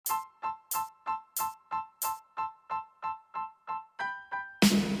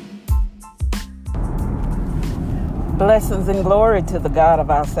Blessings and glory to the God of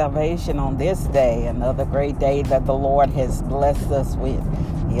our salvation on this day, another great day that the Lord has blessed us with.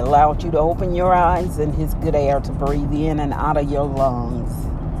 He allowed you to open your eyes and His good air to breathe in and out of your lungs.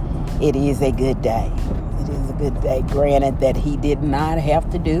 It is a good day. It is a good day, granted that He did not have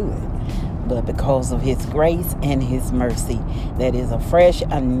to do it, but because of His grace and His mercy, that is afresh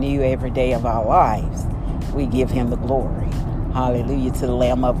and new every day of our lives, we give Him the glory. Hallelujah to the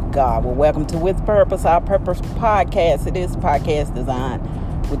Lamb of God. Well, welcome to With Purpose, our Purpose podcast. It is a podcast designed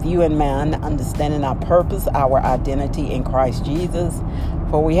with you in mind, understanding our purpose, our identity in Christ Jesus.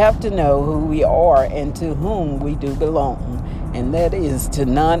 For we have to know who we are and to whom we do belong. And that is to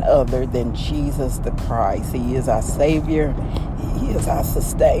none other than Jesus the Christ. He is our Savior. He is our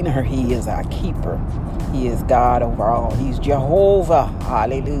sustainer. He is our keeper. He is God over all. He's Jehovah.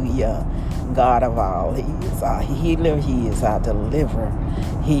 Hallelujah. God of all. He is our healer. He is our deliverer.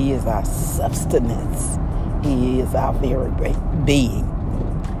 He is our sustenance. He is our very being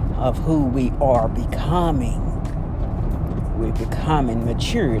of who we are becoming. We're becoming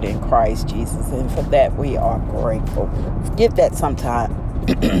matured in Christ Jesus, and for that we are grateful. Forget that sometimes.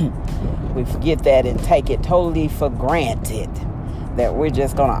 We forget that and take it totally for granted that we're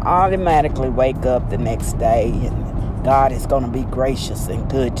just going to automatically wake up the next day and God is going to be gracious and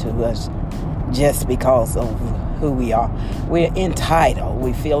good to us just because of who we are. We're entitled.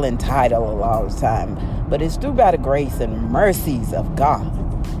 We feel entitled a lot of the time. But it's through by the grace and mercies of God.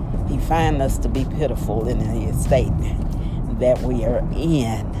 He finds us to be pitiful in His state that we are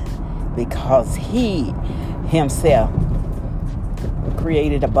in, because He Himself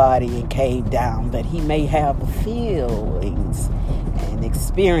created a body and came down that He may have the feelings and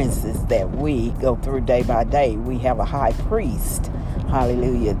experiences that we go through day by day. We have a high priest,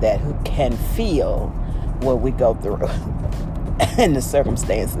 hallelujah, that who can feel what we go through and the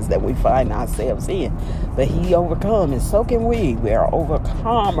circumstances that we find ourselves in. But He overcome, and so can we. We are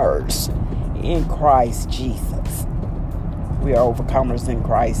overcomers in Christ Jesus. We are overcomers in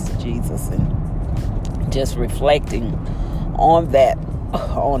Christ Jesus. And just reflecting on that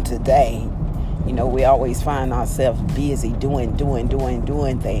on today, you know, we always find ourselves busy doing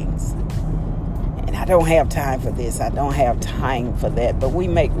things. And I don't have time for this. I don't have time for that. But we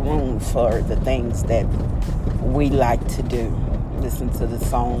make room for the things that we like to do. Listen to the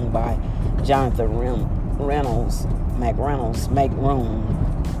song by Jonathan Reynolds, Make Room,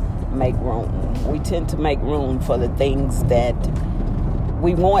 Make Room. We tend to make room for the things that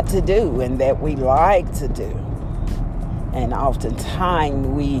we want to do and that we like to do. And oftentimes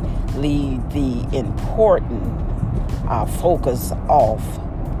we leave the important focus off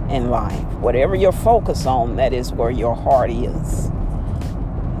in life. Whatever you're focused on, that is where your heart is.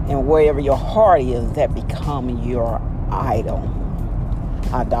 And wherever your heart is, that becomes your idol.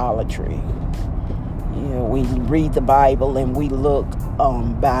 Idolatry. You know, we read the Bible and we look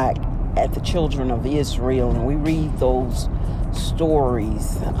back at the children of Israel, and we read those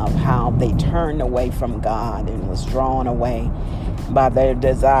stories of how they turned away from God and was drawn away by their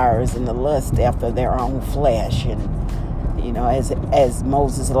desires and the lust after their own flesh. And you know, as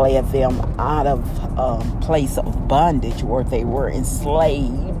Moses led them out of a place of bondage where they were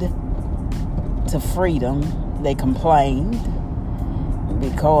enslaved to freedom, they complained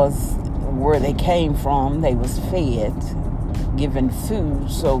because where they came from, they was fed, given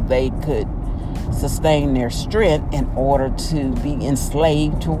food so they could sustain their strength in order to be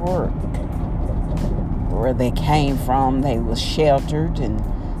enslaved to work. Where they came from, they was sheltered and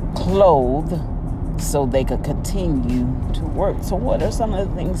clothed so they could continue to work. So what are some of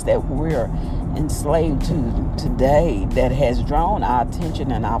the things that we're enslaved to today that has drawn our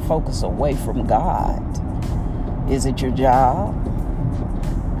attention and our focus away from God? Is it your job?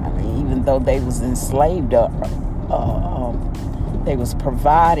 I mean, even though they was enslaved, they was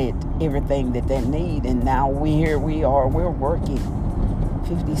provided everything that they need, and now we're working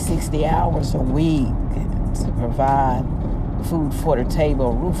 50, 60 hours a week to provide food for the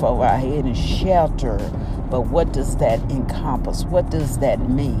table, a roof over our head, and shelter. But what does that encompass? What does that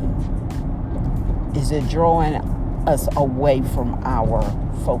mean? Is it drawing us away from our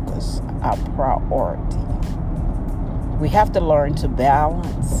focus, our priority? We have to learn to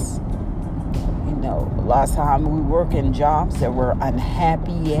balance. You know, a lot of times we work in jobs that we're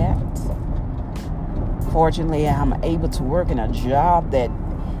unhappy at. Fortunately, I'm able to work in a job that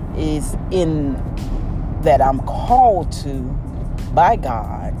I'm called to by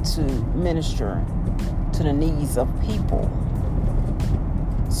God to minister to the needs of people.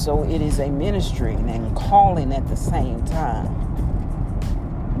 So it is a ministry and calling at the same time.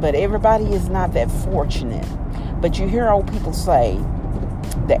 But everybody is not that fortunate. But you hear old people say,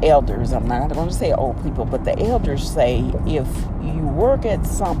 the elders, I'm not going to say old people, but the elders say if you work at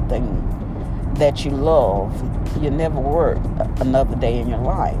something that you love, you never work another day in your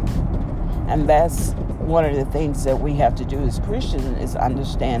life. And that's one of the things that we have to do as Christians, is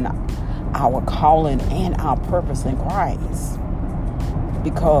understand our calling and our purpose in Christ.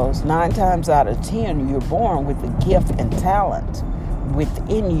 Because 9 times out of 10, you're born with the gift and talent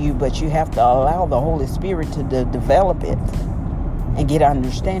within you, but you have to allow the Holy Spirit to develop it and get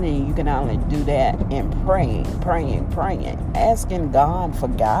understanding. You can only do that in praying, asking God for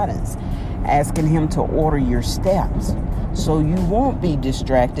guidance, asking Him to order your steps so you won't be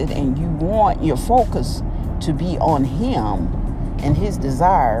distracted, and you want your focus to be on Him and His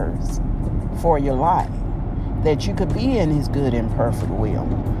desires for your life, that you could be in His good and perfect will.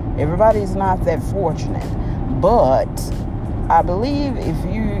 Everybody's not that fortunate, but I believe if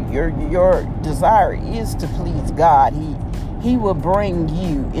your desire is to please God, He will bring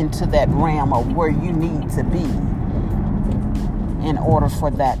you into that realm of where you need to be in order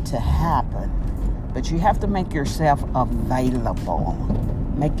for that to happen. But you have to make yourself available.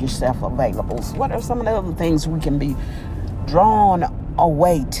 Make yourself available. So what are some of the other things we can be drawn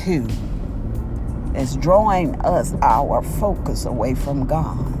away to? It's drawing us, our focus, away from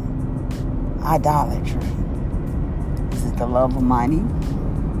God. Idolatry. Is it the love of money?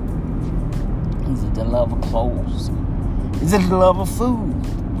 Is it the love of clothes? Is it the love of food?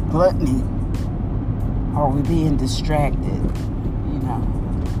 Gluttony? Are we being distracted?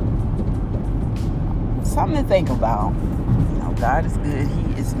 Something to think about. God is good.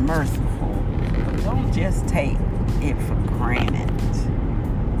 He is merciful. Don't just take it for granted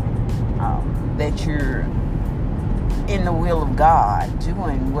that you're in the will of God,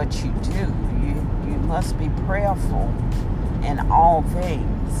 doing what you do. You must be prayerful in all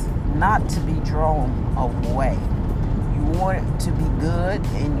things, not to be drawn away. You want it to be good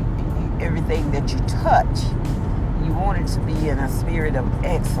in everything that you touch. You want it to be in a spirit of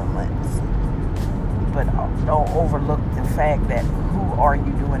excellence. But don't overlook the fact that who are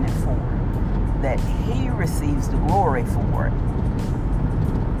you doing it for? That He receives the glory for it.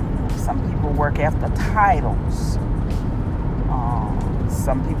 Some people work after titles.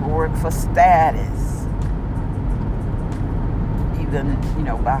 Some people work for status. Even,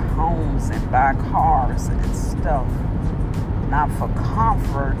 buy homes and buy cars and stuff. Not for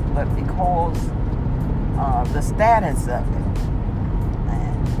comfort, but because the status of it.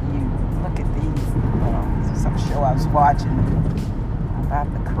 And you look at these, some show I was watching about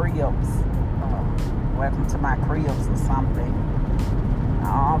the cribs. Welcome to my cribs or something.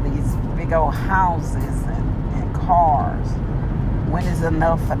 All these big old houses and cars. When is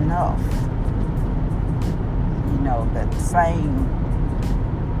enough? That same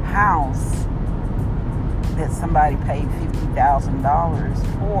house that somebody paid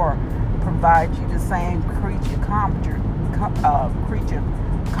 $50,000 for provides you the same creature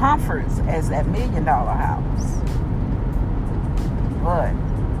comforts as that $1 million house. But,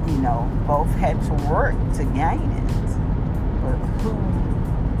 both had to work to gain it. But who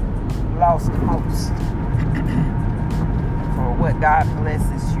lost the most? For what God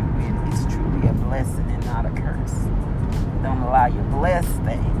blesses you with is truly a blessing and not a curse. Don't allow your blessed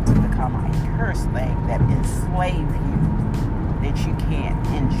thing to become a cursed thing that enslave you, that you can't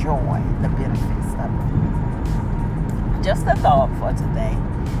enjoy the benefits of it. Just a thought for today.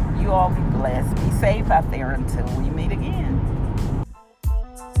 You all be blessed. Be safe out there until we meet again.